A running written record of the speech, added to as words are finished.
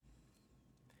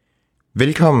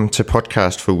Velkommen til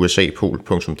podcast for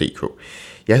usapol.dk.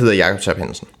 Jeg hedder Jakob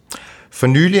Terp-Hansen. For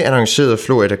nylig annoncerede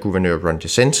Florida-guvernør Ron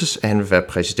DeSantis, at han vil være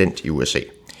præsident i USA.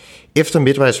 Efter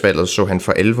midtvejsvalget så han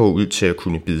for alvor ud til at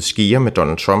kunne bide skeer med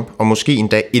Donald Trump, og måske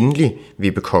endda endelig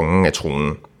vippe kongen af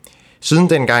tronen. Siden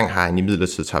dengang har han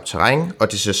imidlertid tabt terræn,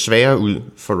 og det ser sværere ud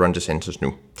for Ron DeSantis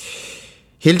nu.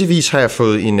 Heldigvis har jeg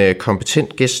fået en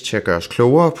kompetent gæst til at gøre os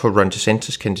klogere på Ron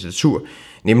DeSantis kandidatur,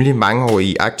 nemlig mangeårig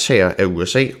iagttager af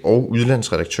USA og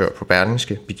udlandsredaktør på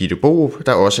Berlingske, Birgitte Borup,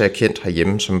 der også er kendt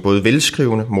herhjemme som både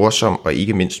velskrivende, morsom og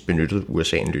ikke mindst benyttet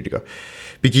USA-analytiker.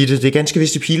 Birgitte, det er ganske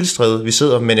vist i Pilestræde, vi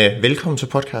sidder, men velkommen til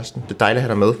podcasten. Det er dejligt at have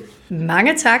dig med.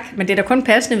 Mange tak, men det er da kun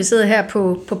passende, vi sidder her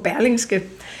på Berlingske.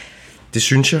 Det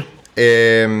synes jeg.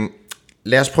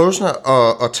 Lad os prøve sådan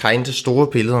at tegne det store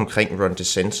billede omkring Ron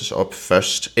DeSantis op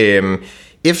først.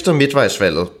 Efter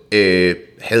midtvejsvalget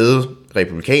havde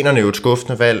republikanerne jo et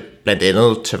skuffende valg, blandt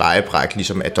andet tilvejebragt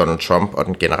ligesom af Donald Trump og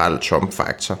den generelle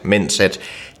Trump-faktor, mens at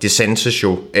DeSantis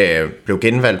jo blev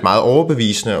genvalgt meget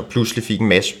overbevisende og pludselig fik en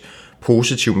masse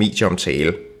positiv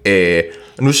medieomtale.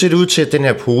 Og nu ser det ud til, at den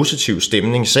her positive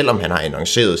stemning, selvom han har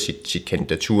annonceret sit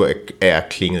kandidatur, er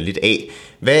klinget lidt af.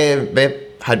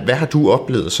 Hvad har du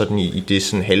oplevet sådan i det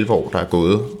sådan halve år, der er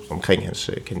gået omkring hans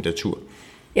kandidatur?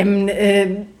 Jamen,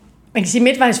 man kan sige, at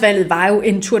midtvejsvalget var jo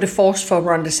en tour de force for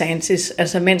Ron DeSantis.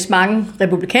 Altså, mens mange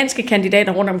republikanske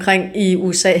kandidater rundt omkring i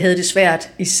USA havde det svært,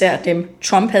 især dem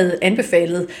Trump havde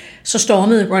anbefalet, så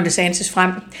stormede Ron DeSantis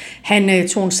frem. Han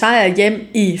tog en sejr hjem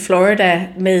i Florida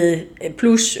med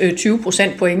plus 20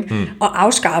 procentpoint og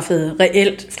afskaffede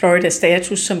reelt Floridas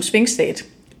status som svingstat.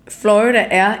 Florida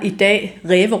er i dag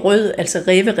ræverød, altså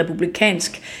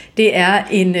ræverepublikansk. Det er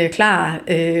en klar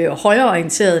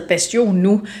højreorienteret bastion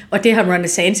nu, og det har Ron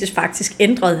DeSantis faktisk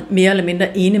ændret mere eller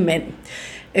mindre ene mand.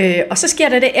 Og så sker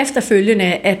der det efterfølgende,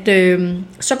 at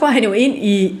så går han jo ind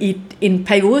i en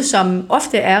periode, som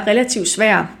ofte er relativt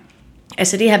svær.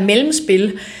 Altså det her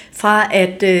mellemspil fra,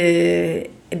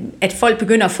 at folk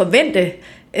begynder at forvente,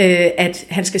 at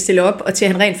han skal stille op, og til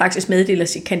at han rent faktisk meddeler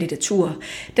sit kandidatur.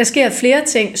 Der sker flere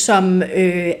ting, som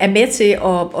er med til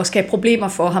at skabe problemer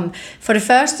for ham. For det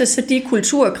første, så de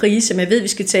kulturkrise, som jeg ved, vi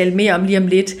skal tale mere om lige om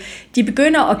lidt, de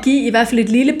begynder at give i hvert fald et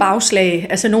lille bagslag.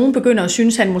 Altså nogen begynder at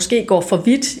synes, at han måske går for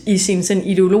vidt i sine sådan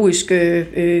ideologiske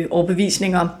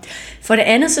overbevisninger. For det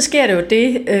andet, så sker det jo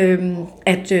det,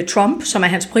 at Trump, som er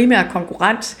hans primære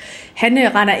konkurrent, han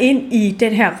render ind i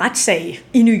den her retssag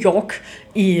i New York,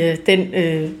 i den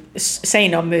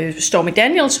sagen om Stormy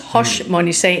Daniels, hush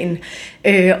money-sagen.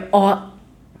 Og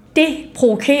det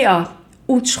provokerer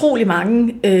utrolig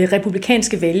mange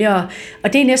republikanske vælgere,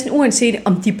 og det er næsten uanset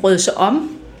om de brød sig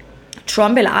om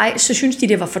Trump eller ej, så synes de,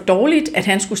 det var for dårligt, at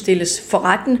han skulle stilles for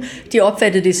retten. De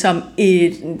opfattede det som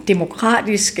en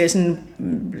demokratisk sådan,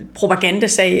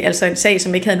 propagandasag, altså en sag,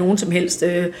 som ikke havde nogen som helst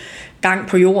gang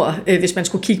på jord, hvis man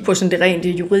skulle kigge på sådan det rent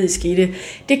juridiske i det.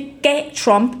 Det gav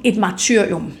Trump et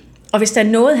martyrium, og hvis der er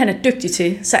noget, han er dygtig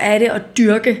til, så er det at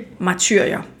dyrke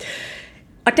martyrier.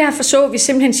 Og derfor så vi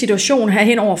simpelthen en situation her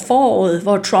hen over foråret,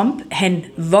 hvor Trump, han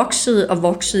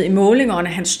voksede i målingerne,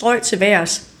 han strøg til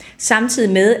værs, samtidig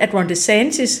med, at Ron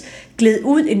DeSantis gled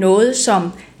ud i noget,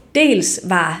 som dels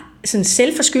var sådan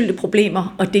selvforskyldte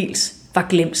problemer, og dels var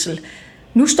glemsel.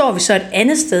 Nu står vi så et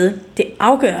andet sted. Det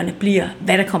afgørende bliver,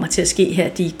 hvad der kommer til at ske her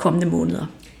de kommende måneder.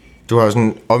 Du har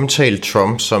sådan omtalt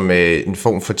Trump som en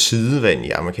form for tidevand i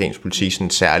amerikansk politik, sådan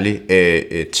en særlig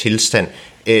tilstand.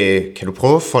 Kan du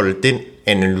prøve at folde den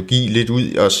analogi lidt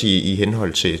ud, også i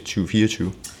henhold til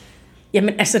 2024?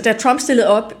 Jamen, altså, da Trump stillede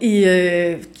op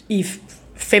i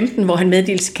 15, hvor han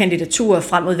meddelte kandidatur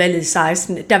frem mod valget i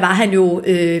 16, der var han jo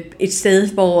et sted,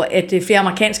 hvor at flere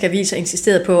amerikanske aviser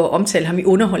insisterede på at omtale ham i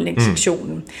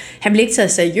underholdningssektionen. Han blev ikke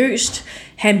taget seriøst.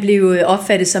 Han blev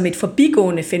opfattet som et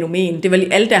forbigående fænomen. Det var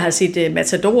alle, der har set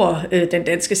Matador, den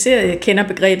danske serie, kender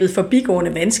begrebet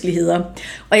forbigående vanskeligheder.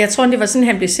 Og jeg tror, det var sådan,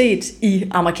 han blev set i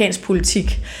amerikansk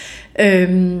politik.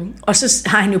 Og så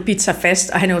har han jo bidt sig fast,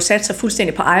 og han har jo sat sig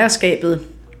fuldstændig på ejerskabet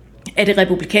af det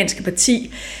republikanske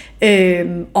parti.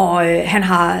 Og han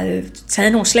har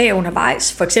taget nogle slag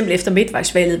undervejs, for eksempel efter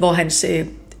midtvejsvalget, hvor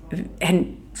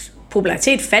hans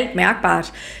popularitet faldt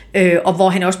mærkbart, og hvor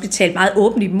han også blev talt meget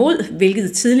åbent imod,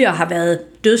 hvilket tidligere har været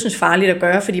dødsensfarligt at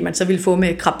gøre, fordi man så ville få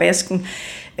med krabasken.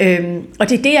 Og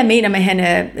det er det, jeg mener med, at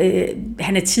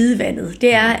han er tidevandet.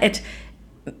 Det er, at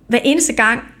hver eneste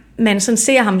gang, man sådan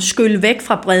ser ham skylle væk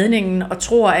fra bredningen og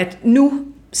tror, at nu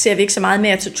ser vi ikke så meget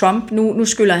mere til Trump. Nu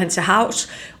skyller han til havs,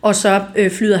 og så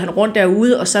flyder han rundt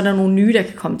derude, og så er der nogle nye, der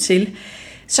kan komme til.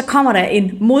 Så kommer der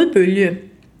en modbølge,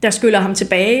 der skyller ham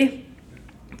tilbage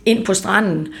ind på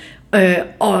stranden,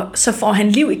 Og så får han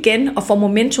liv igen og får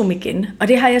momentum igen. Og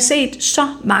det har jeg set så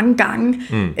mange gange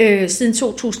siden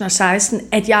 2016,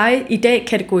 at jeg i dag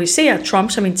kategoriserer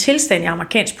Trump som en tilstand i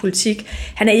amerikansk politik.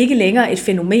 Han er ikke længere et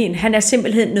fænomen. Han er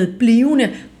simpelthen noget blivende,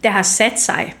 der har sat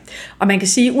sig. Og man kan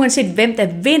sige, uanset hvem der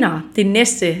vinder det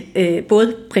næste,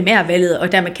 både primærvalget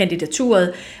og dermed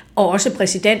kandidaturet, og også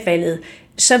præsidentvalget,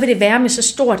 så vil det være med så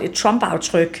stort et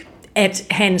Trump-aftryk, at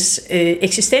hans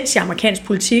eksistens i amerikansk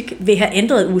politik vil have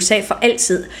ændret USA for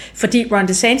altid, fordi Ron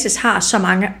DeSantis har så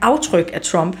mange aftryk af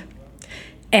Trump,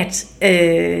 at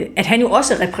han jo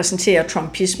også repræsenterer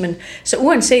trumpismen. Så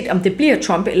uanset om det bliver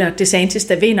Trump eller DeSantis,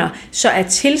 der vinder, så er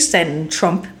tilstanden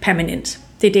Trump permanent.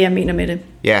 Det er det, jeg mener med det.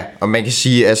 Ja, og man kan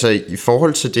sige, altså i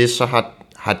forhold til det, så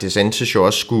har DeSantis jo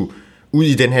også skulle ud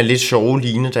i den her lidt sjove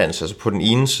linedans. Altså på den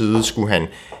ene side skulle han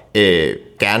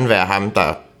gerne være ham,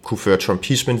 der kunne føre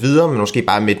trumpismen videre, men måske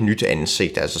bare med et nyt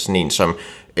ansigt, altså sådan en, som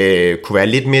kunne være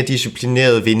lidt mere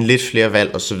disciplineret, vinde lidt flere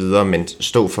valg osv., men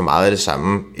stå for meget af det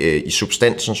samme i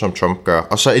substansen, som Trump gør,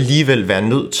 og så alligevel være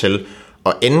nødt til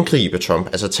at angribe Trump,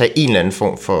 altså tage en eller anden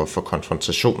form for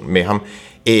konfrontation med ham.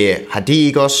 Har det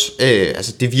ikke også,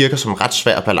 altså det virker som en ret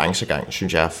svær balancegang,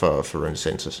 synes jeg, for Ron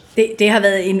DeSantis. Det har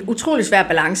været en utrolig svær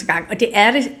balancegang, og det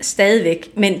er det stadigvæk,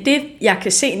 men det jeg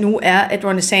kan se nu er, at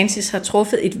Ron DeSantis har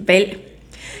truffet et valg.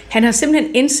 Han har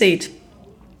simpelthen indset,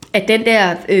 at den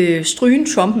der strygen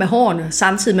Trump med hårene,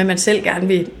 samtidig med at man selv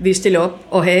gerne vil stille op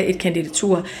og have et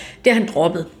kandidatur, det har han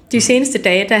droppet. De seneste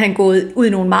dage, der har han gået ud i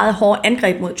nogle meget hårde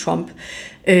angreb mod Trump.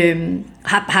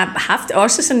 Har haft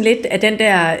også sådan lidt af den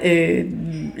der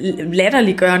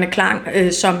latterliggørende klang,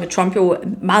 som Trump jo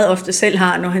meget ofte selv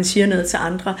har, når han siger noget til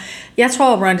andre. Jeg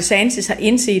tror, Ron DeSantis har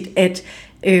indset, at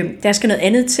der skal noget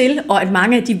andet til, og at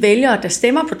mange af de vælgere, der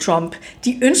stemmer på Trump,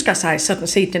 de ønsker sig sådan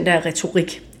set den der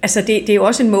retorik. Altså det er jo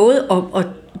også en måde at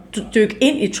dykke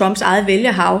ind i Trumps eget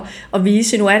vælgerhav og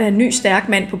vise, nu er der en ny stærk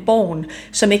mand på borgen,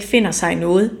 som ikke finder sig i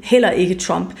noget, heller ikke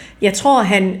Trump. Jeg tror,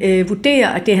 han vurderer,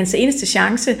 at det er hans eneste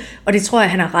chance, og det tror jeg,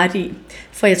 han har ret i.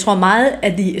 For jeg tror meget,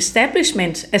 at the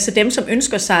establishment, altså dem, som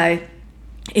ønsker sig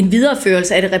en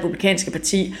videreførelse af det republikanske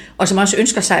parti, og som også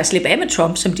ønsker sig at slippe af med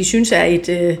Trump, som de synes er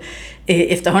et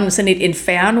efterhånden sådan et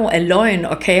inferno af løgn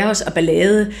og kaos og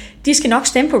ballade, de skal nok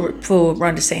stemme på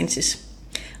Ron DeSantis.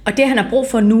 Og det, han har brug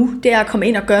for nu, det er at komme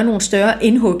ind og gøre nogle større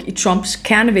indhug i Trumps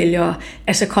kernevælgere,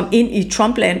 altså komme ind i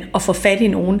Trumpland og få fat i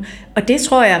nogen. Og det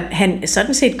tror jeg, han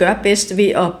sådan set gør bedst ved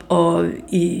at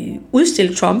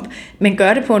udstille Trump, men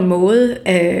gør det på en måde,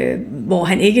 hvor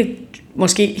han ikke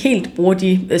måske helt bruger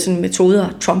de sådan, metoder,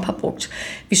 Trump har brugt.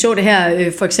 Vi så det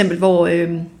her for eksempel, hvor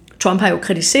Trump har jo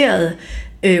kritiseret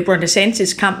Ron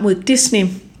DeSantis kamp mod Disney,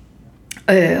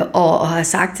 og har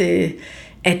sagt,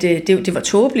 at det var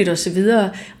tåbeligt og så videre.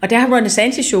 Og der har Ron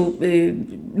DeSantis jo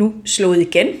nu slået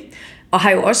igen, og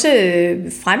har jo også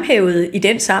fremhævet i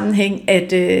den sammenhæng,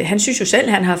 at han synes jo selv,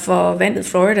 at han har forvandlet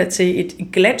Florida til et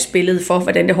glansbillede for,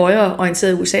 hvordan det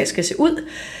højreorienterede USA skal se ud.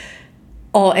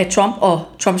 Og at Trump og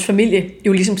Trumps familie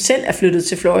jo ligesom selv er flyttet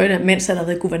til Florida, mens han har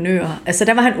været guvernør. Altså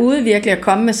der var han ude virkelig at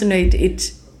komme med sådan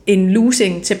en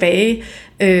losing tilbage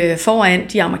foran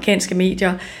de amerikanske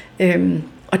medier.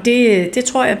 Og det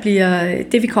tror jeg bliver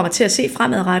det, vi kommer til at se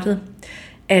fremadrettet.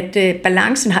 At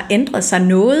balancen har ændret sig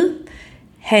noget.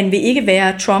 Han vil ikke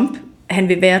være Trump. Han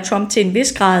vil være Trump til en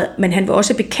vis grad, men han vil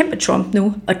også bekæmpe Trump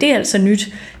nu. Og det er altså nyt,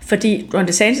 fordi Ron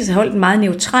DeSantis har holdt en meget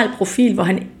neutral profil, hvor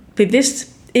han bevidst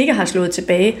ikke har slået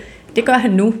tilbage. Det gør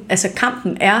han nu. Altså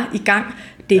kampen er i gang.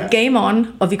 Det er game on,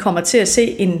 og vi kommer til at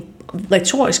se en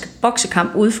retorisk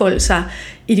boksekamp udfolde sig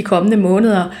i de kommende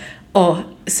måneder. Og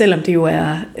selvom det jo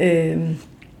er...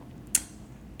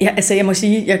 jeg må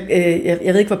sige,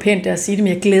 jeg ved ikke, hvor pænt det er at sige det,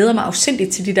 men jeg glæder mig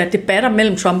afsindigt til de der debatter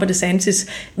mellem Trump og DeSantis,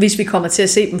 hvis vi kommer til at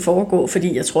se dem foregå,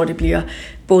 fordi jeg tror, det bliver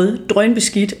både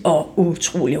drønbeskidt og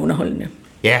utrolig underholdende.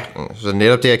 Ja, så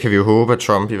netop der kan vi jo håbe, at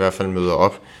Trump i hvert fald møder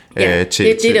op. Ja,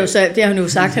 det har han jo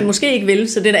sagt, han måske ikke vil,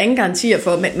 så det er der ingen garantier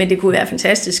for, men det kunne være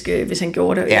fantastisk, hvis han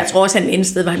gjorde det. Ja. Jeg tror også, han er et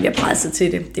sted, hvor han bliver presset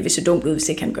til det. Det vil se dumt ud, hvis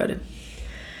ikke han gør det.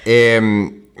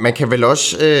 Man kan vel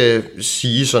også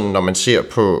sige, sådan, når man ser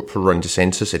på Ron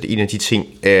DeSantis, at en af de ting,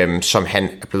 som han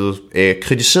er blevet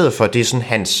kritiseret for, det er sådan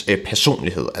hans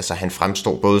personlighed. Altså han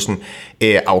fremstår både sådan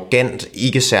arrogant,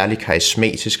 ikke særlig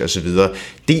karismatisk osv.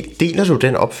 Deler du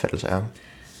den opfattelse af ham?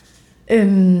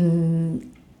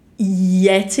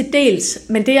 Ja, til dels,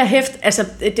 men det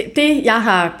jeg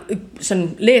har sådan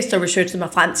læst og researchet mig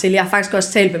frem til, jeg har faktisk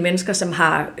også talt med mennesker, som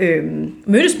har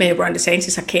mødtes med Ron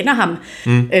DeSantis og kender ham,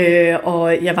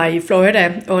 og jeg var i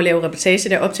Florida og lavede reportage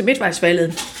der op til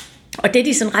midtvejsvalget, og det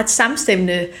de sådan ret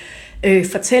samstemmende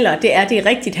fortæller, det er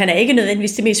rigtigt. Han er ikke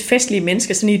nødvendigvis det mest festlige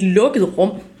menneske, sådan i et lukket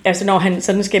rum, altså når han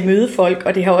sådan skal møde folk,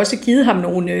 og det har også givet ham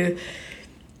nogle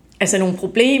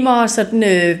problemer sådan,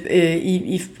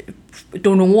 i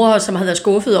donorer, som havde været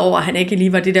skuffet over, at han ikke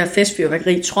lige var det der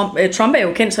festfyrværkeri. Trump er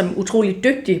jo kendt som utrolig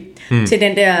dygtig til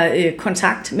den der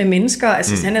kontakt med mennesker.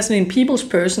 Altså han er sådan en people's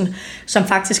person, som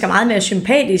faktisk er meget mere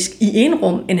sympatisk i en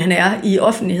rum, end han er i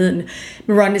offentligheden.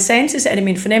 Med Ron DeSantis er det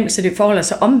min fornemmelse, det forholder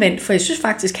sig omvendt, for jeg synes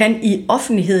faktisk, han i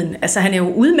offentligheden, altså han er jo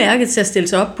udmærket til at stille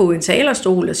sig op på en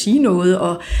talerstol og sige noget,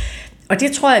 og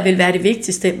det tror jeg vil være det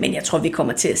vigtigste, men jeg tror, vi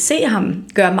kommer til at se ham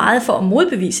gøre meget for at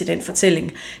modbevise den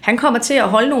fortælling. Han kommer til at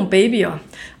holde nogle babyer,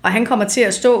 og han kommer til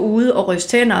at stå ude og ryste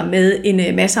tænder med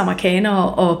en masse amerikanere,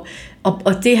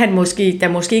 og det der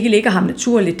måske ikke ligger ham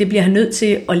naturligt, det bliver han nødt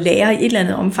til at lære i et eller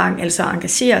andet omfang, altså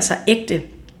engagere sig ægte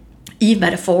i,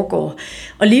 hvad der foregår.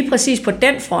 Og lige præcis på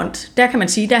den front, der kan man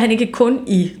sige, der er han ikke kun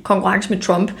i konkurrence med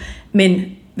Trump, men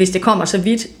hvis det kommer så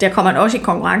vidt, der kommer han også i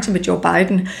konkurrence med Joe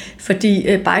Biden, fordi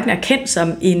Biden er kendt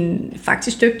som en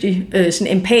faktisk dygtig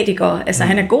sådan empatiker, altså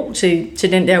han er god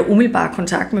til den der umiddelbare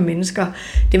kontakt med mennesker.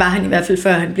 Det var han i hvert fald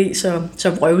før han blev så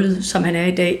vrøvlet, som han er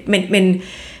i dag. Men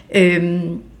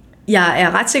jeg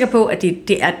er ret sikker på, at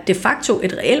det er de facto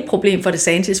et reelt problem for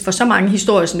DeSantis, for så mange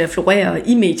historier, som der florerer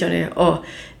i medierne og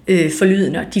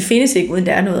forlydende. De findes ikke, uden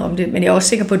der er noget om det, men jeg er også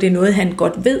sikker på, at det er noget, han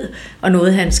godt ved, og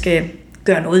noget, han skal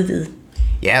gøre noget ved.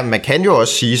 Ja, man kan jo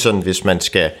også sige sådan, hvis man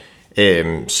skal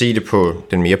se det på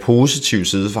den mere positive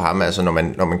side for ham, altså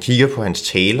når man kigger på hans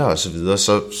taler og så videre,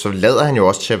 så lader han jo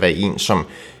også til at være en, som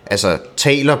altså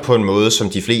taler på en måde, som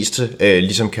de fleste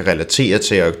ligesom kan relatere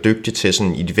til og er dygtig til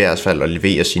sådan i hvert fald at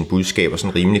levere sine budskaber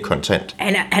sådan rimelig kontant.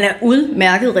 Han er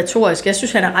udmærket retorisk. Jeg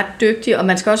synes, han er ret dygtig, og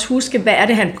man skal også huske, hvad er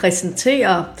det, han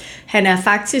præsenterer. Han er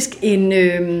faktisk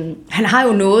han har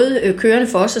jo noget kørende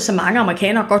for sig, som mange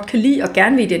amerikanere godt kan lide og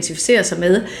gerne vil identificere sig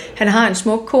med. Han har en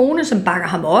smuk kone, som bakker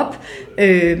ham op,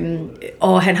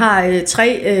 og han har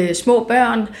 3 små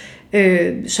børn,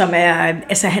 som er,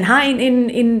 altså han har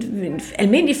en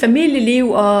almindelig familieliv,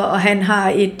 og han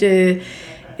har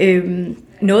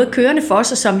noget kørende for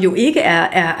sig, som jo ikke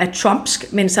er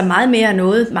trumpsk, men som meget mere er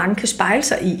noget, mange kan spejle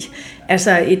sig i.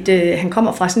 Altså han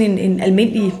kommer fra sådan en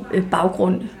almindelig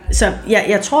baggrund. Så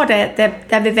jeg tror,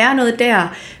 der vil være noget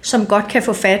der, som godt kan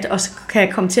få fat og kan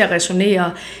komme til at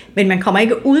resonere, men man kommer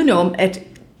ikke udenom, at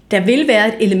der vil være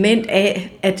et element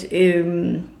af,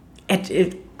 at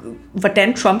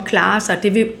hvordan Trump klarer sig,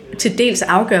 det vil til dels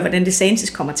afgøre, hvordan DeSantis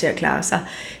kommer til at klare sig.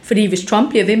 Fordi hvis Trump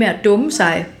bliver ved med at dumme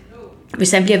sig,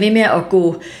 hvis han bliver ved med at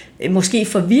gå måske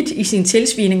for vidt i sine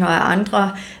tilsvininger af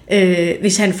andre,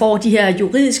 hvis han får de her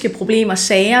juridiske problemer,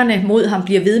 sagerne mod ham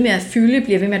bliver ved med at fylde,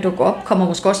 bliver ved med at dukke op, kommer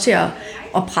måske også til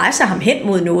at presse ham hen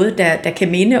mod noget, der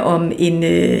kan minde om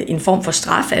en form for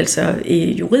straf, altså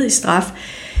juridisk straf.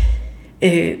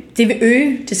 Det vil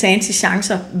øge DeSantis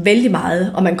chancer vældig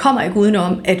meget, og man kommer ikke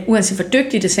udenom, at uanset hvor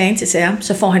dygtig DeSantis er,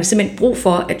 så får han simpelthen brug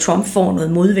for, at Trump får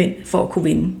noget modvind for at kunne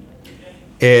vinde.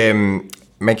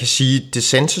 Man kan sige, at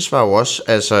DeSantis var jo også,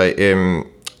 altså,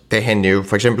 da han jo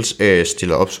for eksempel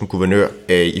stillede op som guvernør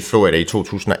i Florida i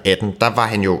 2018, der var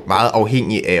han jo meget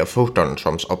afhængig af at få Donald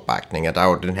Trumps opbakning. Og der er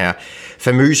jo den her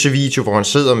famøse video, hvor han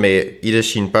sidder med et af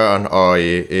sine børn og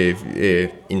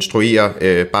instruerer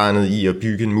barnet i at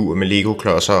bygge en mur med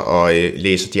Lego-klodser og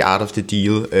læser The Art of the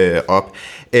Deal op.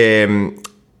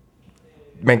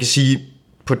 Man kan sige,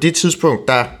 på det tidspunkt,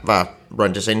 der var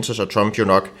Ron DeSantis og Trump jo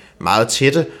nok meget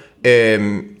tætte.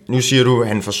 Nu siger du, at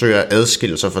han forsøger at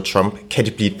adskille sig fra Trump. Kan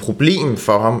det blive et problem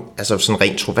for ham, altså sådan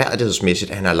rent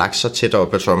troværdighedsmæssigt, at han har lagt sig tæt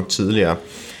op af Trump tidligere?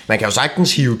 Man kan jo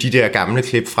sagtens hive de der gamle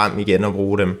klip frem igen og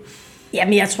bruge dem.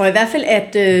 Jamen, jeg tror i hvert fald,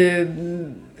 at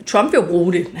Trump vil jo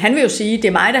bruge det. Han vil jo sige, det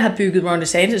er mig, der har bygget Ron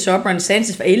DeSantis op. Ron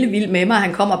DeSantis var ellevild med mig.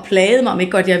 Han kom og plagede mig, om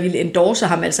ikke godt jeg ville endorse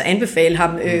ham, altså anbefale ham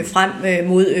frem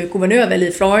mod guvernørvalget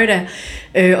i Florida.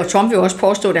 Og Trump vil jo også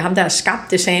påstå, at det er ham, der har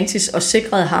skabt DeSantis og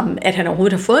sikret ham, at han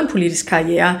overhovedet har fået en politisk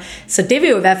karriere. Så det vil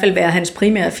jo i hvert fald være hans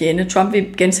primære fjende. Trump vil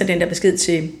gentage den der besked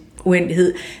til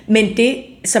uendelighed. Men det,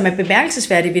 som er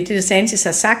bemærkelsesværdigt ved det, DeSantis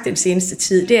har sagt den seneste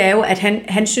tid, det er jo, at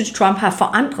han synes, Trump har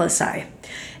forandret sig.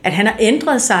 At han har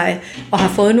ændret sig og har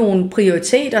fået nogle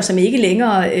prioriteter, som ikke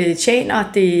længere tjener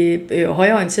det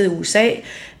højreorienterede USA.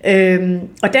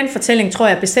 Og den fortælling, tror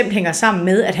jeg, bestemt hænger sammen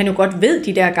med, at han jo godt ved,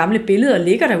 de der gamle billeder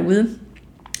ligger derude.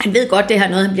 Han ved godt, det her er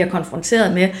noget, han bliver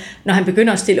konfronteret med, når han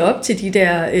begynder at stille op til de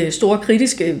der store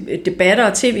kritiske debatter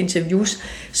og tv-interviews,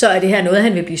 så er det her noget,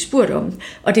 han vil blive spurgt om.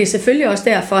 Og det er selvfølgelig også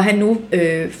derfor, at han nu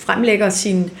fremlægger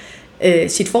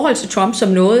sit forhold til Trump som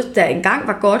noget, der engang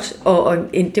var godt, og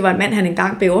det var en mand, han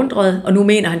engang beundrede, og nu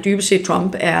mener han dybest set, at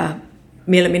Trump er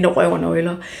mere eller mindre røv og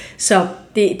nøgler. Så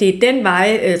det er den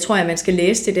vej, tror jeg, man skal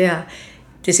læse det der.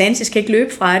 DeSantis kan ikke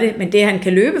løbe fra det, men det han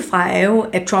kan løbe fra er jo,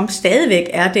 at Trump stadigvæk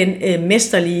er den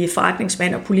mesterlige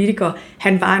forretningsmand og politiker,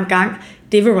 han var engang.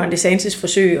 Det vil Ron DeSantis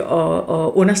forsøge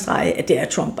at understrege, at det er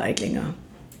Trump bare ikke længere.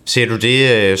 Ser du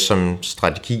det som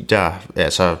strategi, der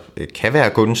altså kan være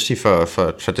gunstig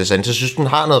for DeSantis? Synes du, den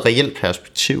har noget reelt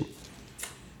perspektiv?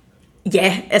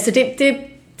 Ja, altså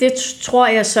det tror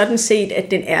jeg sådan set,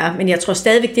 at den er. Men jeg tror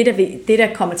stadigvæk, det der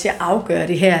kommer til at afgøre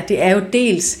det her, det er jo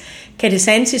dels, kan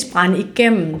DeSantis brænde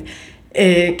igennem?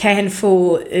 Kan han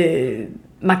få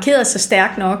markeret sig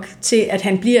stærkt nok til, at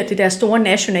han bliver det der store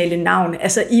nationale navn?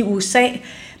 Altså i USA,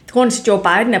 grunden til, at Joe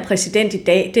Biden er præsident i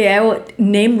dag, det er jo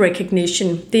name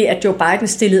recognition. Det er, at Joe Biden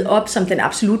stillede op som den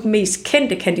absolut mest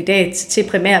kendte kandidat til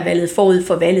primærvalget forud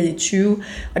for valget i 20,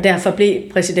 og derfor blev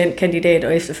præsidentkandidat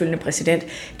og efterfølgende præsident.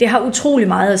 Det har utrolig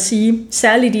meget at sige,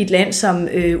 særligt i et land som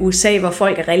USA, hvor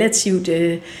folk er relativt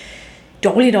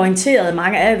dårligt orienteret.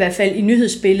 Mange er i hvert fald i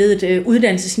nyhedsbilledet.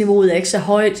 Uddannelsesniveauet er ikke så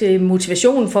højt.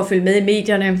 Motivationen for at følge med i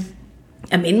medierne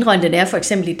er mindre, end den er for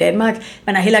eksempel i Danmark.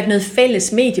 Man har heller ikke noget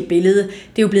fælles mediebillede.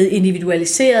 Det er jo blevet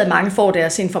individualiseret. Mange får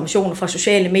deres informationer fra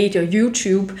sociale medier,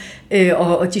 YouTube,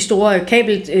 og de store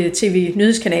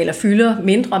kabel-tv-nyhedskanaler fylder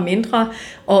mindre og mindre.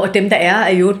 Og dem, der er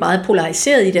jo meget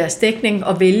polariseret i deres dækning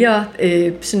og vælger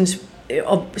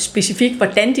og specifikt,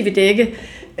 hvordan de vil dække,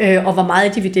 og hvor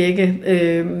meget de vil dække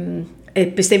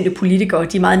bestemte politikere.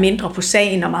 De er meget mindre på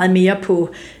sagen og meget mere på,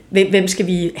 hvem skal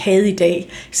vi have i dag.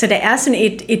 Så der er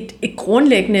sådan et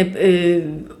grundlæggende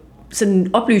sådan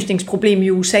oplysningsproblem i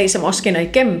USA, som også skinner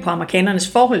igennem på amerikanernes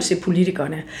forhold til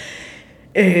politikerne.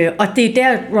 Og det er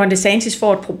der, Ron DeSantis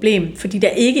får et problem, fordi der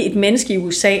er ikke et menneske i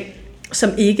USA, som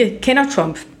ikke kender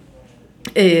Trump.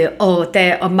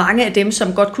 Og mange af dem,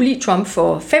 som godt kunne lide Trump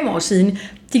for 5 år siden,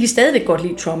 de kan stadigvæk godt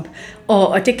lide Trump.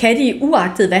 Og det kan de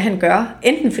uagtet, hvad han gør.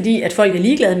 Enten fordi, at folk er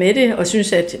ligeglade med det, og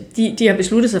synes, at de har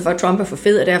besluttet sig for, at Trump er for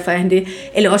fed, og derfor er han det.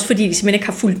 Eller også fordi, de simpelthen ikke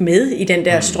har fulgt med i den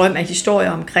der strøm af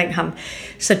historier omkring ham.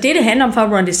 Så det handler om for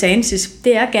Ron DeSantis,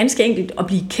 det er ganske enkelt at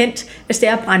blive kendt. Hvis det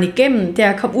er at brænde igennem, det er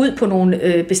at komme ud på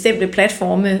nogle bestemte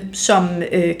platforme, som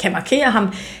kan markere ham.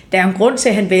 Der er en grund til,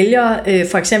 at han vælger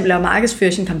for eksempel at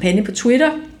markedsføre sin kampagne på Twitter.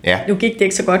 Ja. Nu gik det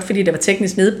ikke så godt, fordi der var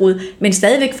teknisk nedbrud, men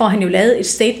stadigvæk får han jo lavet et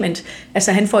statement.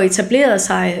 Altså han får etableret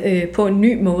sig på en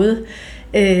ny måde.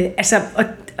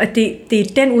 Og det er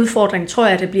den udfordring, tror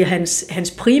jeg, der bliver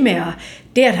hans primære.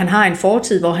 Det, at han har en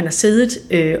fortid, hvor han har siddet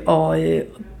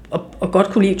og godt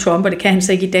kunne lide Trump, og det kan han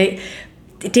så ikke i dag.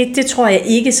 Det tror jeg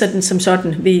ikke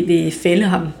sådan vil fælde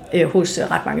ham hos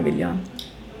ret mange vælgere.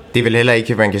 Det er vel heller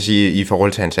ikke, man kan sige, i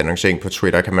forhold til hans annoncering på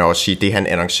Twitter, kan man også sige, det han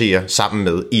annoncerer sammen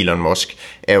med Elon Musk,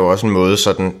 er jo også en måde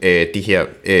sådan, de her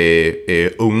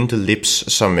own the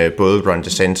lips, som både Ron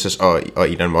DeSantis og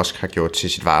Elon Musk har gjort til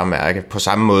sit varemærke, på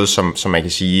samme måde som man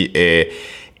kan sige,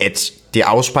 at det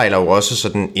afspejler jo også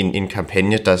sådan en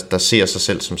kampagne, der ser sig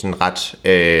selv som sådan ret,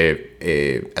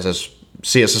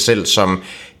 ser sig selv som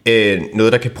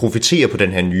noget, der kan profitere på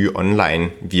den her nye online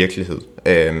virkelighed.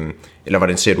 Eller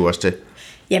hvordan ser du også det?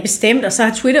 Ja, bestemt, og så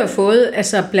har Twitter fået,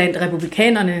 altså blandt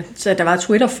republikanerne, så der var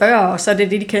Twitter før, og så er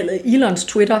det de kaldte Elons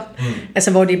Twitter,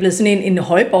 altså hvor det er blevet sådan en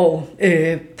højborg,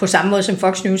 på samme måde som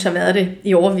Fox News har været det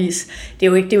i årevis. Det er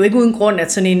jo ikke uden grund,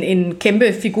 at sådan en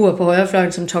kæmpe figur på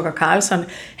højrefløjen som Tucker Carlson,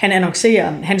 han annoncerer,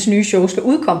 at hans nye show skal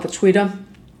udkomme på Twitter.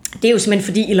 Det er jo simpelthen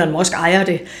fordi Elon Musk ejer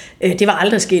det. Det var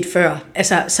aldrig sket før.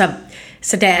 Altså,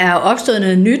 så der er opstået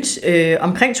noget nyt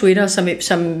omkring Twitter, som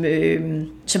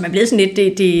er blevet sådan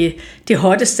lidt det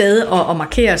hotte sted at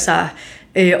markere sig,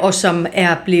 og som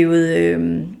er blevet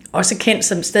også kendt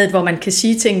som sted, hvor man kan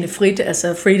sige tingene frit,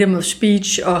 altså freedom of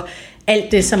speech og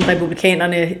alt det, som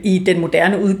republikanerne i den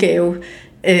moderne udgave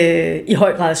i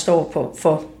høj grad står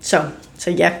for.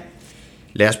 Så ja.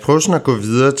 Lad os prøve sådan at gå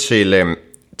videre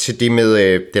til det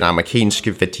med den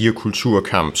amerikanske værdi- og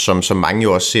kulturkamp, som mange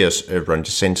jo også ser Ron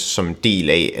DeSantis som en del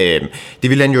af. Det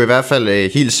vil han jo i hvert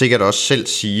fald helt sikkert også selv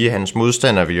sige. Hans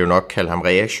modstandere vil jo nok kalde ham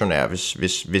reaktionær,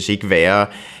 hvis ikke værre.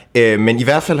 Men i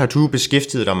hvert fald har du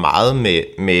beskæftiget dig meget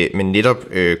med netop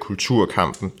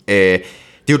kulturkampen. Det er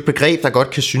jo et begreb, der godt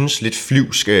kan synes lidt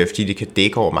flyvsk, fordi det kan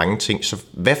dække over mange ting. Så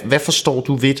hvad forstår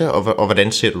du ved det, og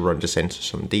hvordan ser du Ron DeSantis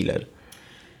som en del af det?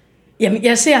 Jamen,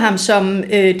 jeg ser ham som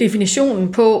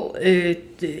definitionen på,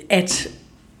 at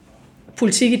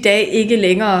politik i dag ikke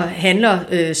længere handler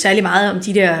særlig meget om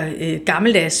de der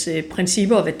gammeldags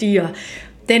principper og værdier.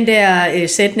 Den der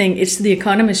sætning, "It's the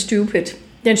economy stupid",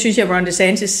 den synes jeg, Ron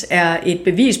DeSantis er et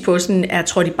bevis på, sådan er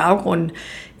trådt i baggrunden.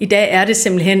 I dag er det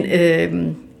simpelthen,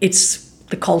 it's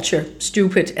the culture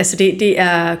stupid. Altså det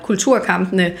er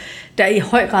kulturkampene, der i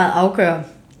høj grad afgør,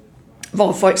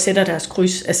 hvor folk sætter deres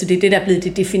kryds. Altså det er det, der er blevet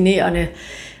det definerende.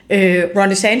 Ron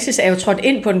DeSantis er jo trådt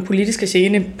ind på den politiske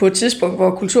scene på et tidspunkt, hvor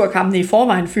kulturkampen i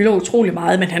forvejen fylder utrolig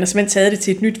meget, men han har simpelthen taget det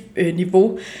til et nyt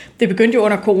niveau. Det begyndte jo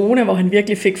under corona, hvor han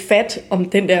virkelig fik fat om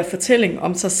den der fortælling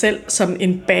om sig selv som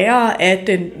en bærer af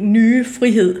den nye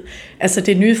frihed, altså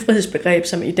det nye frihedsbegreb,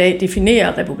 som i dag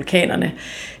definerer republikanerne.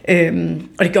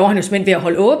 Og det gjorde han jo simpelthen ved at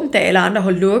holde åbent, da alle andre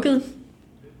holdt lukket,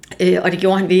 og det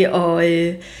gjorde han ved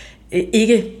at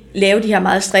ikke lave de her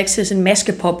meget strikse sådan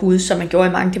maskepåbud, som man gjorde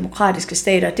i mange demokratiske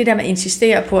stater. Det der med at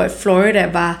insistere på, at Florida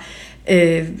var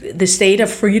the state of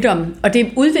freedom, og det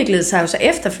udviklede sig jo så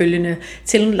efterfølgende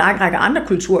til en lang række andre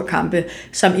kulturkampe,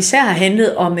 som især har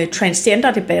handlet om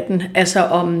transgender-debatten, altså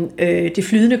om det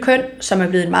flydende køn, som er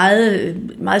blevet en meget,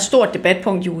 meget stort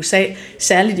debatpunkt i USA,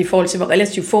 særligt i forhold til, hvor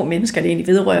relativt få mennesker det egentlig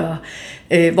vedrører,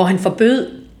 hvor han forbød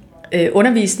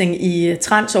undervisning i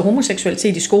trans- og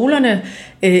homoseksualitet i skolerne,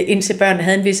 indtil børnene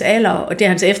havde en vis alder, og det har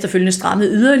han så efterfølgende strammet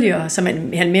yderligere, så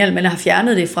han mere eller mindre har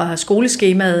fjernet det fra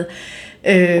skoleskemaet,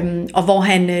 og hvor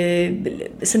han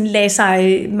sådan lagde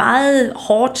sig meget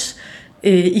hårdt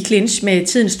i clinch med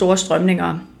tidens store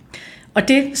strømninger. Og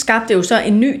det skabte jo så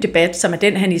en ny debat, som er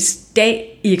den, han i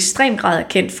dag i ekstrem grad er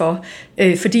kendt for.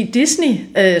 Fordi Disney,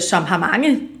 som har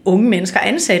mange unge mennesker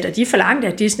ansat, og de forlangte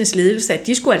af Disneys ledelse, at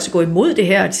de skulle altså gå imod det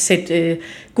her og sætte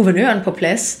guvernøren på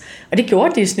plads. Og det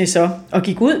gjorde Disney så, og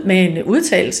gik ud med en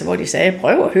udtalelse, hvor de sagde,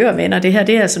 prøv at høre venner, det her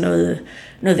det er altså noget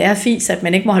værre fis, at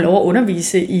man ikke må have lov at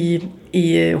undervise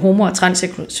i homo- og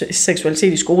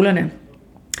transseksualitet i skolerne.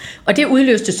 Og det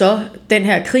udløste så den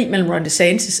her krig mellem Ron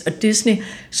DeSantis og Disney,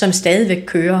 som stadigvæk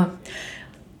kører.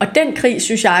 Og den krig,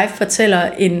 synes jeg, fortæller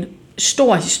en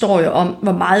stor historie om,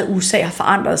 hvor meget USA har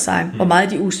forandret sig, hvor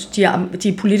meget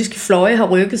de politiske fløje har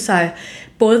rykket sig,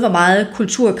 både hvor meget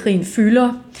kulturkrigen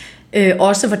fylder,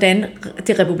 også hvordan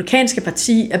det republikanske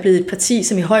parti er blevet et parti,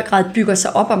 som i høj grad bygger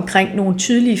sig op omkring nogle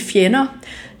tydelige fjender,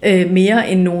 mere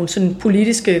end nogle sådan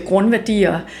politiske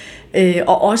grundværdier,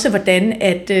 og også hvordan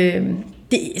at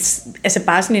det altså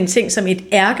bare sådan en ting som et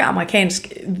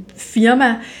ærkeamerikansk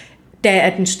firma, der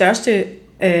er den største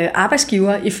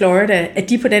arbejdsgiver i Florida, at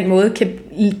de på den måde kan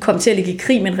komme til at ligge i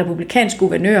krig med en republikansk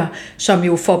guvernør, som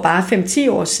jo for bare 5-10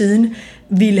 år siden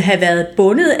ville have været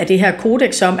bundet af det her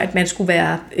kodex om, at man skulle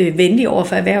være venlig over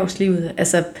for erhvervslivet.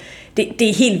 Altså, det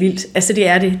er helt vildt. Altså, det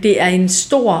er det. Det er en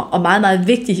stor og meget, meget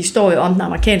vigtig historie om den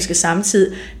amerikanske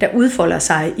samtid, der udfolder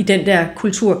sig i den der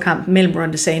kulturkamp mellem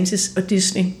Ron DeSantis og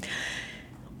Disney.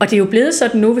 Og det er jo blevet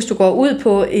sådan nu, hvis du går ud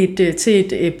på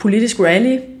til et politisk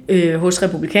rally hos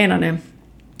republikanerne,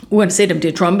 uanset om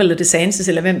det er Trump eller DeSantis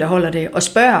eller hvem der holder det, og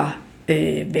spørger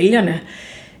vælgerne,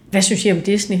 hvad synes I om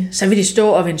Disney? Så vil de stå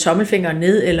og vende tommelfingeren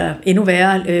ned, eller endnu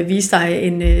værre, vise dig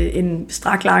en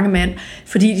strak lange mand,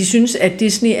 fordi de synes, at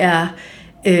Disney er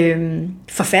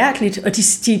forfærdeligt, og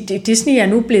Disney er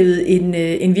nu blevet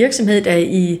en virksomhed, der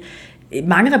i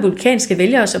mange republikanske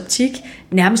vælgeres optik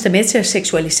nærmest er med til at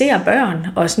seksualisere børn,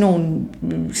 og sådan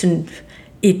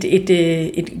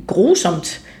et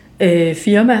grusomt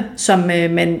firma, som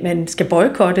man skal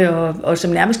boykotte, og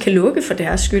som nærmest kan lukke for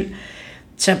deres skyld.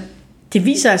 Så det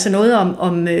viser altså noget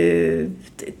om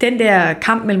den der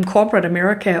kamp mellem corporate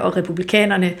America og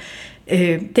republikanerne.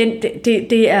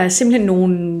 Det er simpelthen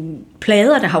nogle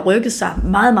plader, der har rykket sig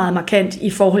meget, meget markant i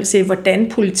forhold til, hvordan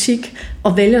politik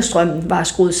og vælgerstrømmen var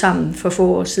skruet sammen for få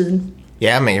år siden.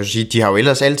 Ja, man kan jo sige, de har jo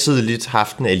ellers altid lidt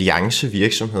haft en alliance,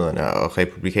 virksomhederne og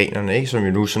republikanerne, ikke? Som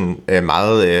jo nu sådan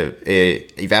meget,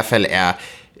 i hvert fald er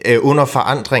under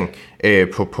forandring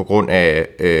på grund af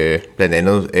blandt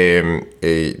andet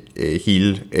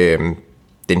hele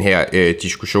den her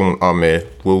diskussion om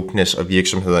wokeness og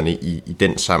virksomhederne i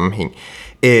den sammenhæng.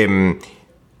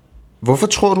 Hvorfor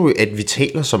tror du, at vi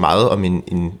taler så meget om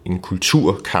en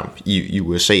kulturkamp i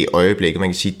USA i øjeblikket? Man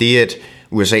kan sige, det at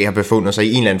USA har befundet sig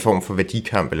i en eller anden form for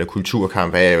værdikamp eller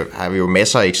kulturkamp, har vi jo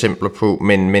masser af eksempler på,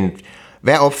 men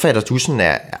hvad opfatter du sådan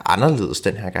er anderledes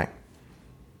den her gang?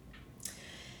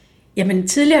 Jamen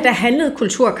tidligere der handlede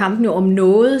kulturkampen jo om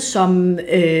noget, som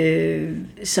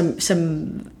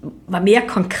var mere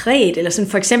konkret, eller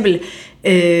sådan for eksempel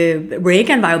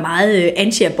Reagan var jo meget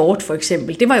anti-abort for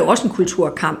eksempel. Det var jo også en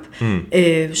kulturkamp,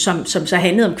 som så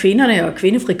handlede om kvinderne og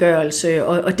kvindefrigørelse,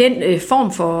 og den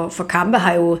form for kampe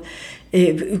har jo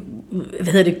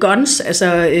guns,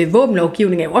 altså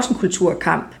våbenlovgivning er jo også en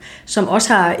kulturkamp, som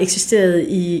også har eksisteret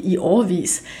i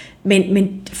årevis.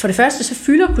 Men for det første, så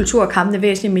fylder kulturkampene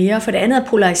væsentligt mere. For det andet er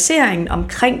polariseringen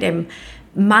omkring dem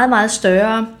meget, meget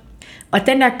større. Og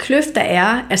den der kløft, der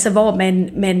er, altså hvor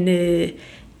man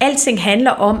alting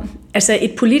handler om, Altså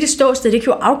et politisk ståsted, det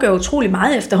kan jo afgøre utrolig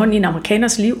meget efterhånden i en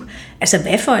amerikaners liv. Altså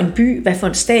hvad for en by, hvad for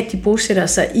en stat de bosætter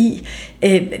sig i,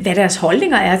 hvad deres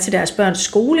holdninger er til deres børns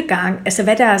skolegang, altså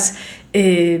hvad deres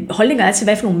holdninger er til,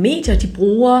 hvad for nogle medier de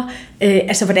bruger,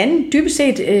 altså hvordan dybest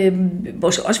set,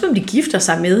 også hvem de gifter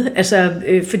sig med, altså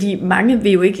fordi mange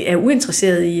vil jo ikke er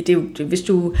uinteresserede i, det er jo, hvis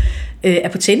du er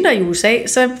på Tinder i USA,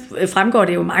 så fremgår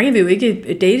det jo, mange vil jo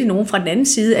ikke date nogen fra den anden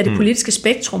side af det politiske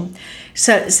spektrum.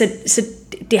 Så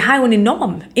det har jo en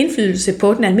enorm indflydelse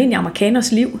på den almindelige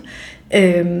amerikaners liv,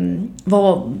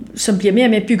 som bliver mere og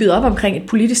mere bygget op omkring et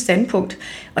politisk standpunkt.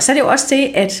 Og så er det jo også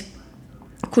det, at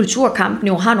kulturkampen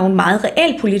jo har nogle meget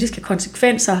realpolitiske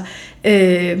konsekvenser.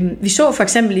 Vi så for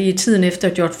eksempel i tiden efter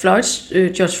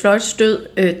George Floyds død,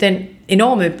 den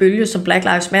enorme bølge, som Black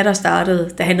Lives Matter startede,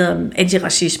 der handlede om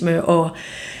antiracisme, og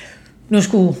nu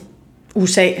skulle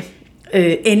USA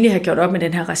endelig have gjort op med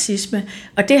den her racisme.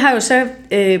 Og det har jo så,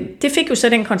 det fik jo så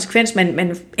den konsekvens,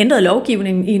 man ændrede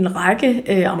lovgivningen i en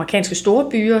række amerikanske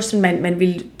store byer, så man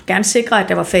ville gerne sikre, at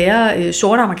der var færre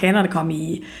sorte amerikanere, der kom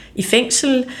i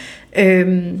fængsel,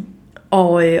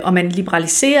 og man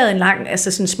liberaliserede en lang,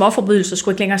 altså sådan småforbrydelser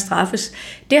skulle ikke længere straffes.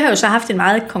 Det har jo så haft en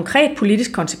meget konkret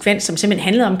politisk konsekvens, som simpelthen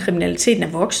handlede om, kriminaliteten er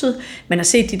vokset. Man har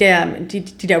set de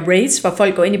der raids, hvor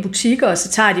folk går ind i butikker, og så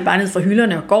tager de bare ned fra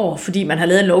hylderne og går, fordi man har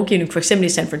lavet en lovgivning, for eksempel i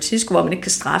San Francisco, hvor man ikke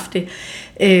kan straffe det.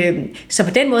 Så på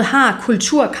den måde har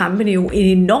kulturkampene jo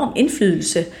en enorm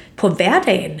indflydelse på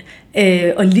hverdagen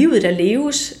og livet, der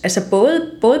leves. Altså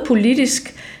både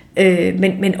politisk,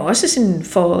 men også sådan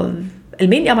for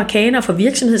almindelige amerikanere, for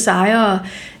virksomhedsejere,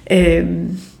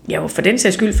 ja, for den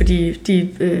sags skyld, fordi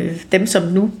dem, som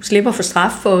nu slipper for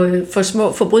straf for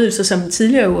små forbrydelser, som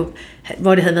tidligere jo,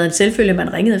 hvor det havde været en selvfølge,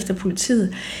 man ringede efter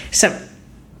politiet. Så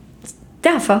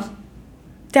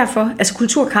derfor, altså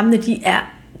kulturkampene, de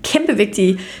er kæmpe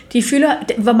vigtige. De fylder,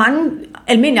 hvor mange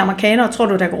almindelige amerikanere, tror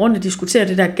du, der går rundt og diskuterer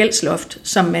det der gældsloft,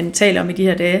 som man taler om i de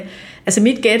her dage? Altså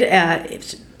mit gæt er,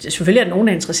 selvfølgelig er der nogen,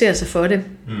 der interesserer sig for det,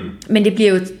 men det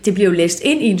bliver jo læst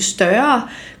ind i en større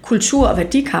kultur- og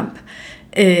værdikamp.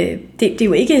 Det er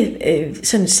jo ikke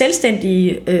sådan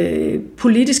selvstændige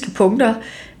politiske punkter,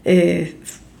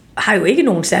 har jo ikke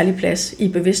nogen særlig plads i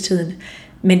bevidstheden.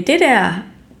 Men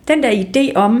den der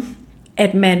idé om,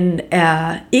 at man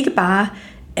er ikke bare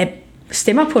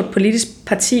stemmer på et politisk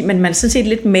parti, men man sådan set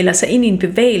lidt melder sig ind i en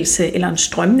bevægelse eller en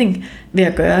strømning ved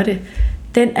at gøre det,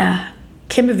 den er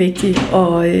kæmpe vigtig,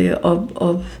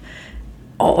 og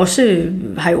også,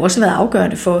 har jo også været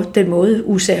afgørende for den måde,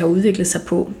 USA har udviklet sig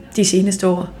på de seneste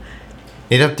år.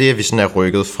 Netop det, at vi sådan er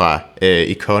rykket fra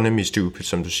economy stupid,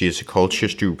 som du siger, til culture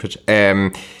stupid.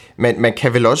 Man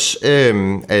kan vel også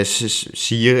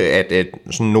sige, at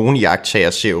sådan nogle iagttager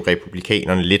ser jo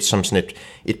republikanerne lidt som sådan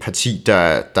et parti,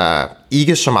 der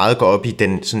ikke så meget går op i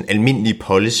den sådan almindelige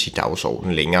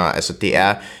policy-dagsorden længere. Altså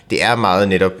det er meget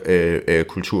netop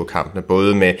kulturkampene,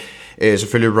 både med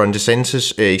selvfølgelig Ron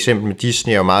DeSantis eksempel med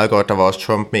Disney er meget godt, der var også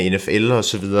Trump med NFL og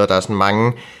så videre. Der er sådan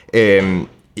mange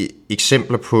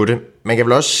eksempler på det. Man kan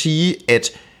vel også sige,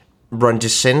 at Ron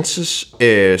DeSantis,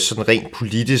 sådan rent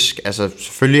politisk, altså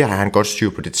selvfølgelig har han godt styr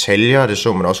på detaljer, det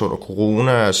så man også under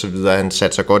corona og så videre, han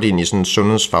satte sig godt ind i sådan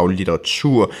sundhedsfaglig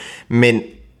litteratur, men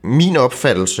min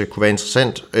opfattelse kunne være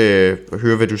interessant at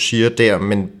høre, hvad du siger der,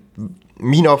 men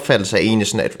min opfattelse er egentlig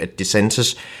sådan, at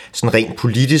DeSantis sådan rent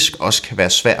politisk også kan være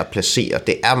svært at placere.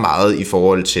 Det er meget i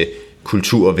forhold til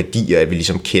kultur og værdier, at vi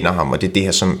ligesom kender ham, og det er det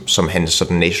her, som hans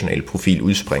sådan nationale profil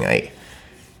udspringer af.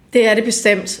 Det er det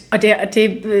bestemt, og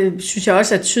det synes jeg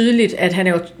også er tydeligt, at han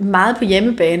er jo meget på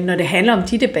hjemmebane, når det handler om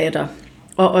de debatter.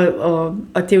 Og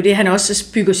det er jo det, han også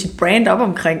bygger sit brand op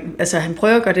omkring. Altså han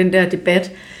prøver at gøre den der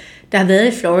debat, der har været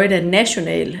i Florida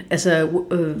national, altså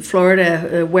Florida,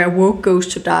 where woke goes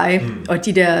to die, og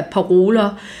de der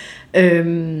paroler.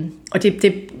 Og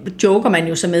det joker man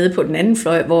jo så med på den anden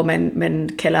fløj, hvor man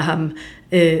kalder ham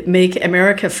Make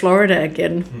America Florida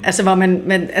again. Altså hvor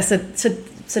man altså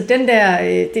så den der,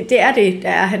 det der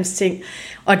er hans ting.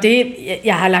 Og det,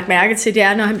 jeg har lagt mærke til, det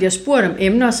er, når han bliver spurgt om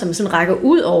emner, som sådan rækker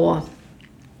ud over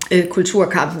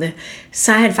kulturkampene,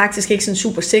 så er han faktisk ikke sådan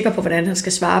super sikker på, hvordan han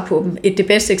skal svare på dem. Det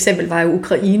bedste eksempel var jo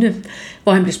Ukraine,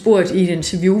 hvor han blev spurgt i et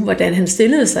interview, hvordan han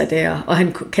stillede sig der, og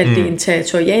han kaldte det en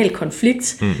territorial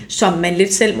konflikt, som man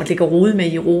lidt selv måtte ligge og rode med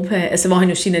i Europa, altså hvor han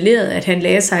jo signalerede, at han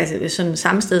lagde sig sådan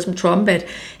samme sted som Trump, at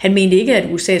han mente ikke,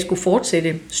 at USA skulle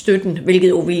fortsætte støtten, hvilket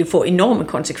jo ville få enorme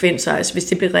konsekvenser, altså hvis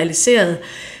det blev realiseret.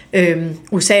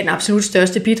 USA er den absolut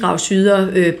største bidragsyder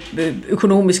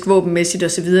økonomisk, våbenmæssigt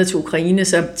og så videre til Ukraine,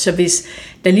 så hvis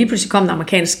der lige pludselig kom en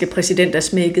amerikansk præsident, der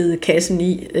smækkede kassen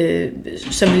i,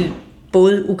 så ville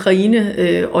både Ukraine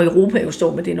og Europa jo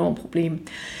stå med det enorme problem.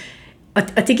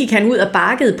 Og det gik han ud og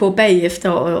bakkede på bagefter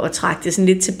og trak det sådan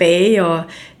lidt tilbage.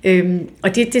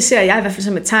 Og det ser jeg i hvert fald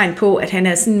som et tegn på, at han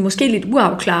er sådan måske lidt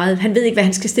uafklaret. Han ved ikke, hvad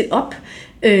han skal stille op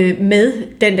med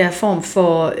den der form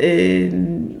for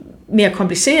mere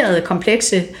komplicerede,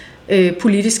 komplekse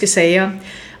politiske sager.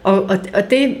 Og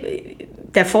det,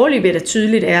 der foreløbig er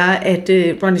tydeligt, er, at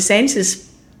Ron DeSantis,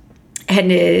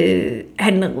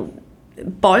 han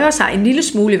bøjer sig en lille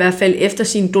smule i hvert fald efter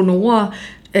sine donorer.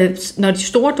 Når de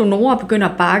store donorer begynder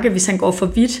at bakke, hvis han går for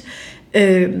vidt,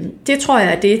 det tror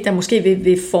jeg er det, der måske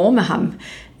vil forme ham.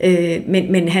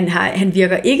 Men han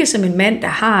virker ikke som en mand, der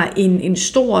har en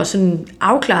stor sådan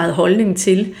afklaret holdning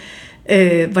til,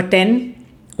 hvordan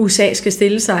USA skal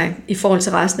stille sig i forhold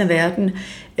til resten af verden,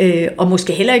 og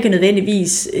måske heller ikke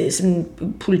nødvendigvis sådan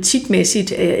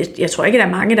politikmæssigt. Jeg tror ikke, der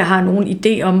er mange, der har nogen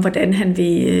idé om, hvordan han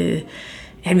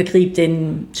vil gribe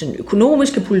den sådan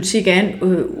økonomiske politik an.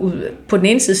 På den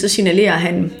ene side så signalerer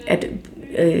han, at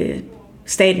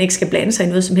staten ikke skal blande sig i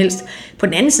noget som helst. På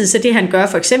den anden side, så det han gør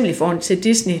for eksempel i forhold til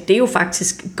Disney, det er jo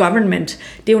faktisk government.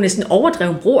 Det er jo næsten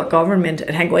overdreven brug af government,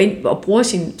 at han går ind og bruger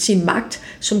sin magt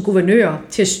som guvernør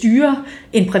til at styre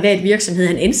en privat virksomhed.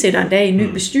 Han indsætter en dag en ny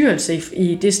bestyrelse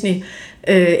i Disney,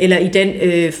 eller i den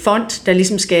fond, der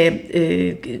ligesom skal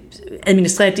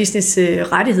administrere Disneys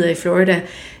rettigheder i Florida.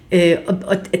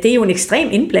 Og det er jo en ekstrem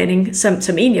indblanding,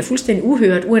 som egentlig er fuldstændig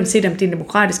uhørt, uanset om det er en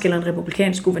demokratisk eller en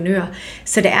republikansk guvernør.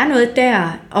 Så der er noget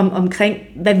der omkring,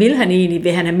 hvad vil han egentlig?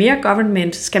 Vil han have mere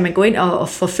government? Skal man gå ind og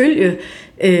forfølge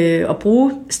og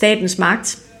bruge statens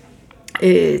magt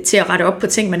til at rette op på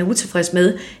ting, man er utilfreds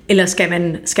med? Eller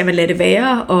skal man lade det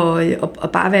være og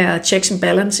bare være checks and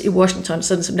balance i Washington,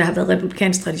 sådan som der har været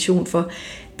republikansk tradition for?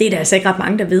 Det er der altså ikke ret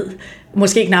mange, der ved.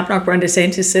 Måske knap nok Ron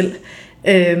DeSantis selv.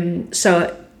 Så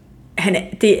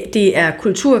det er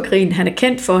kulturkrigen, han er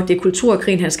kendt for, det er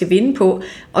kulturkrigen, han skal vinde på,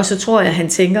 og så tror jeg, at han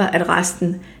tænker, at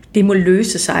resten, det må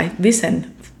løse sig, hvis han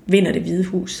vinder Det Hvide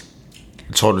Hus.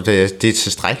 Tror du, det er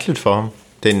tilstrækkeligt for ham,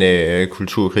 den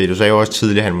kulturkrig? Du sagde jo også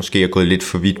tidligere, at han måske er gået lidt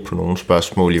for vidt på nogle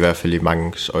spørgsmål, i hvert fald i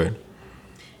manges øjne.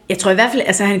 Jeg tror i hvert fald,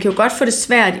 altså han kan jo godt få det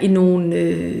svært i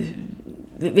nogle...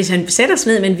 hvis han sætter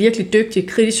sig ned med en virkelig dygtig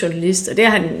kritisk journalist, og det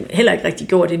har han heller ikke rigtig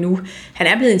gjort endnu. Han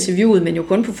er blevet interviewet, men jo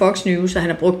kun på Fox News, og han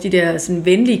har brugt de der sådan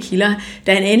venlige kilder.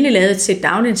 Da han endelig lavede et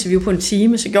sit-down-interview på en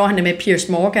time, så gjorde han det med Piers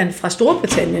Morgan fra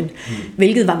Storbritannien,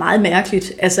 hvilket var meget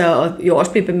mærkeligt, altså, og jo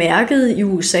også blev bemærket i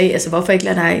USA. Altså, hvorfor ikke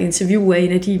lade dig interviewe af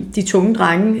en af de tunge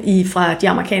drenge fra de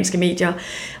amerikanske medier?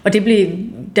 Og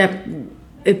der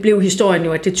blev historien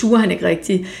jo, at det turde han ikke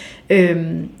rigtigt.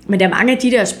 Men der er mange af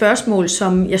de der spørgsmål,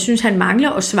 som jeg synes, han mangler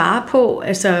at svare på,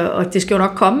 altså, og det skal jo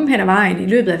nok komme hen ad vejen i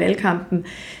løbet af valgkampen.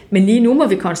 Men lige nu må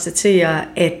vi konstatere,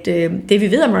 at det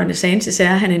vi ved om Ron DeSantis er,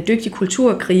 at han er en dygtig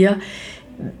kulturkriger.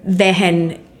 Hvad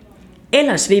han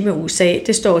ellers vil med USA,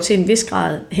 det står til en vis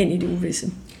grad hen i det uvisse.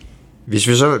 Hvis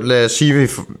vi så lad os sige, at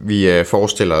vi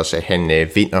forestiller os, at han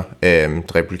vinder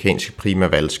det republikanske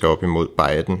primærvalg skal op imod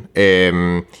Biden.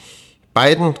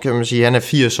 Biden, kan man sige, han er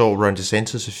 80 år, Ron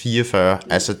DeSantis er 44.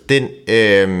 Altså den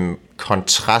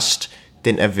kontrast,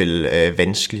 den er vel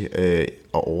vanskelig at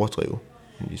overdrive,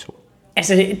 de to.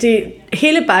 Altså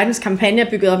hele Bidens kampagne er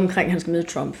bygget op omkring, at han skal møde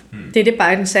Trump. Det er det,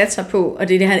 Biden satser på, og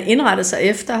det er det, han indretter sig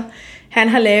efter. Han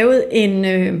har lavet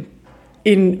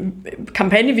en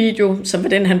kampagnevideo, som var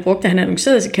den, han brugte, da han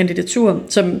annoncerede sin kandidatur,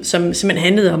 som simpelthen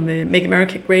handlede om Make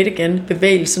America Great Again,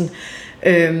 bevægelsen,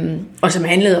 og som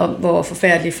handlede om, hvor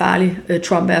forfærdelig farlig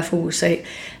Trump er for USA.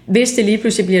 Hvis det lige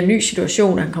pludselig bliver en ny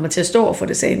situation, og han kommer til at stå over for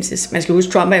DeSantis. Man skal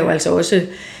huske, Trump er jo altså også,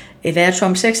 hvad er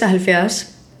Trump, 76?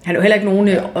 Han er jo heller ikke nogen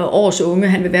års unge,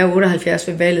 han vil være 78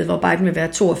 ved valget, hvor Biden vil være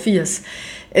 82.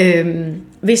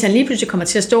 Hvis han lige pludselig kommer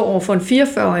til at stå over for en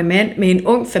 44-årig mand med en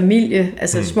ung familie,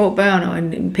 altså små børn og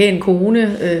en pæn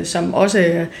kone, som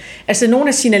også, altså nogen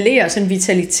der signalerer sådan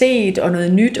vitalitet og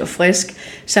noget nyt og frisk,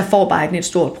 så får Biden et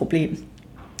stort problem.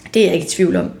 Det er jeg ikke i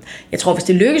tvivl om. Jeg tror, hvis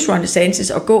det lykkes Ron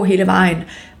DeSantis at gå hele vejen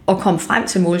og komme frem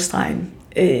til målstregen,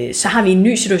 så har vi en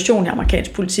ny situation i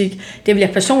amerikansk politik. Det vil jeg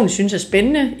personligt synes er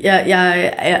spændende.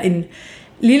 Jeg er en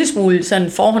lille smule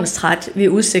sådan forhåndstræt ved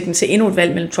udsigten til endnu et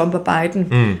valg mellem Trump og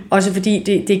Biden. Også fordi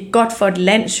det er godt for et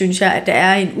land, synes jeg, at der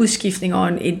er en udskiftning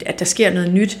og at der sker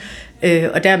noget nyt.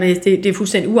 Og dermed, det er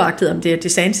fuldstændig uagtet, om det er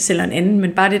DeSantis eller en anden,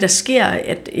 men bare det, der sker,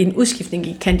 at en udskiftning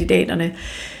i kandidaterne.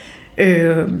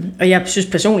 Og jeg synes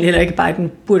personligt heller ikke, at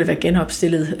Biden burde være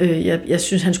genopstillet. Jeg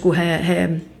synes, han skulle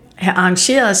have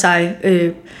arrangeret sig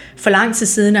for lang tid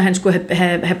siden, og han skulle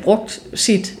have brugt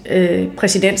sit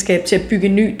præsidentskab til at bygge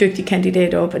en ny, dygtig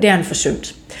kandidat op, og det har han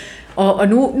forsømt. Og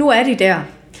nu er de der.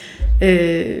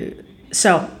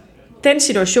 Så den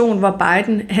situation, hvor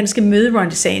Biden han skal møde Ron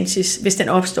DeSantis, hvis den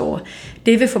opstår,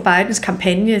 det vil få Bidens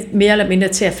kampagne mere eller mindre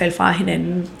til at falde fra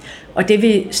hinanden. Og det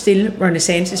vil stille Ron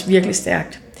DeSantis virkelig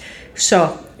stærkt. Så, og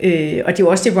det er jo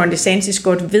også det, Ron DeSantis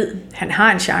godt ved. Han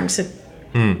har en chance,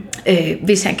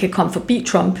 hvis han kan komme forbi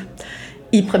Trump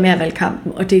i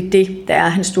primærvalgkampen. Og det er det, der er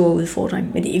hans store udfordring.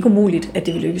 Men det er ikke umuligt, at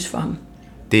det vil lykkes for ham.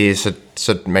 Det er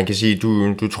så man kan sige,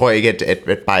 du tror ikke, at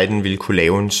Biden ville kunne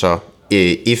lave en så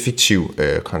effektiv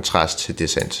kontrast til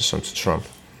DeSantis som til Trump?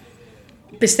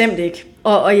 Bestemt ikke.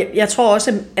 Og jeg tror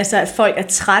også, at folk er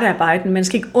trætte af Biden. Man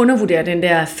skal ikke undervurdere den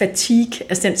der fatigue,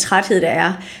 altså den træthed, der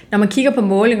er. Når man kigger på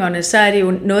målingerne, så er det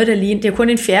jo noget, der ligner. Det er kun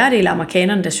en fjerdedel af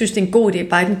amerikanerne, der synes, det er en god idé, at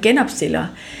Biden genopstiller.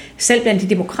 Selv blandt de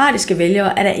demokratiske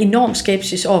vælgere er der enorm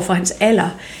skepsis over for hans alder.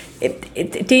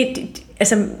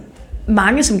 Altså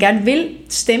mange, som gerne vil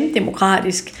stemme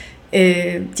demokratisk,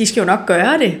 de skal jo nok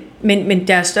gøre det, men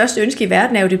deres største ønske i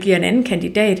verden er jo, at det bliver en anden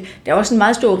kandidat. Der er også en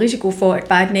meget stor risiko for, at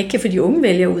Biden ikke kan få de unge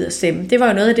vælgere ud at stemme. Det var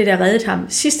jo noget af det, der reddede ham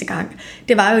sidste gang.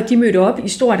 Det var jo, at de mødte op i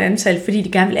stort antal, fordi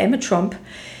de gerne ville af med Trump.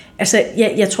 Altså,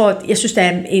 jeg synes, der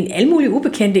er en alle mulige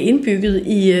ubekendte indbygget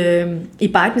i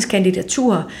Bidens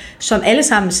kandidatur, som alle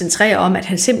sammen centrerer om, at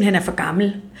han simpelthen er for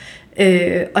gammel.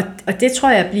 Og det tror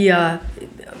jeg bliver...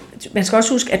 Man skal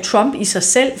også huske, at Trump i sig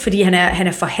selv, fordi han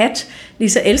er forhat, lige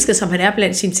så elsket som han er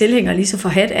blandt sine tilhængere, lige så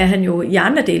forhat er han jo i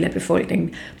andre dele af befolkningen.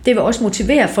 Det vil også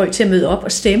motivere folk til at møde op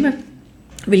og stemme,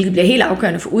 hvilket bliver helt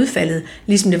afgørende for udfaldet,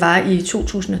 ligesom det var i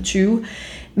 2020.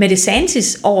 Med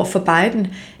DeSantis over for Biden,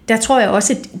 der tror jeg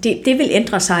også, at det vil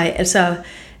ændre sig. Altså,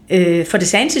 for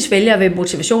DeSantis vælgere vil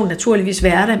motivationen naturligvis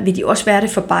være der, vil de også være det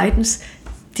for Bidens.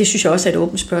 Det synes jeg også er et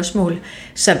åbent spørgsmål.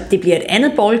 Så det bliver et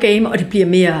andet ballgame, og det bliver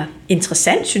mere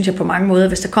interessant, synes jeg på mange måder,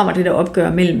 hvis der kommer det der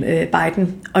opgør mellem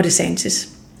Biden og DeSantis.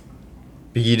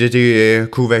 Birgitte,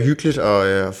 det kunne være hyggeligt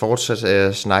at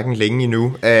fortsætte snakken længe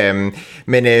endnu,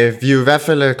 men vi er jo i hvert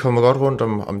fald kommet godt rundt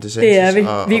om DeSantis. Det er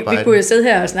vi. Og vi kunne jo sidde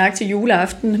her og snakke til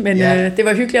juleaften, men det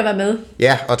var hyggeligt at være med.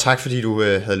 Ja, og tak fordi du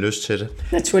havde lyst til det.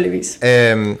 Naturligvis.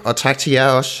 Og tak til jer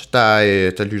også,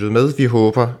 der lyttede med. Vi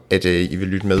håber, at I vil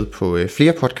lytte med på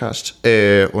flere podcast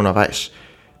undervejs.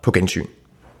 På gensyn.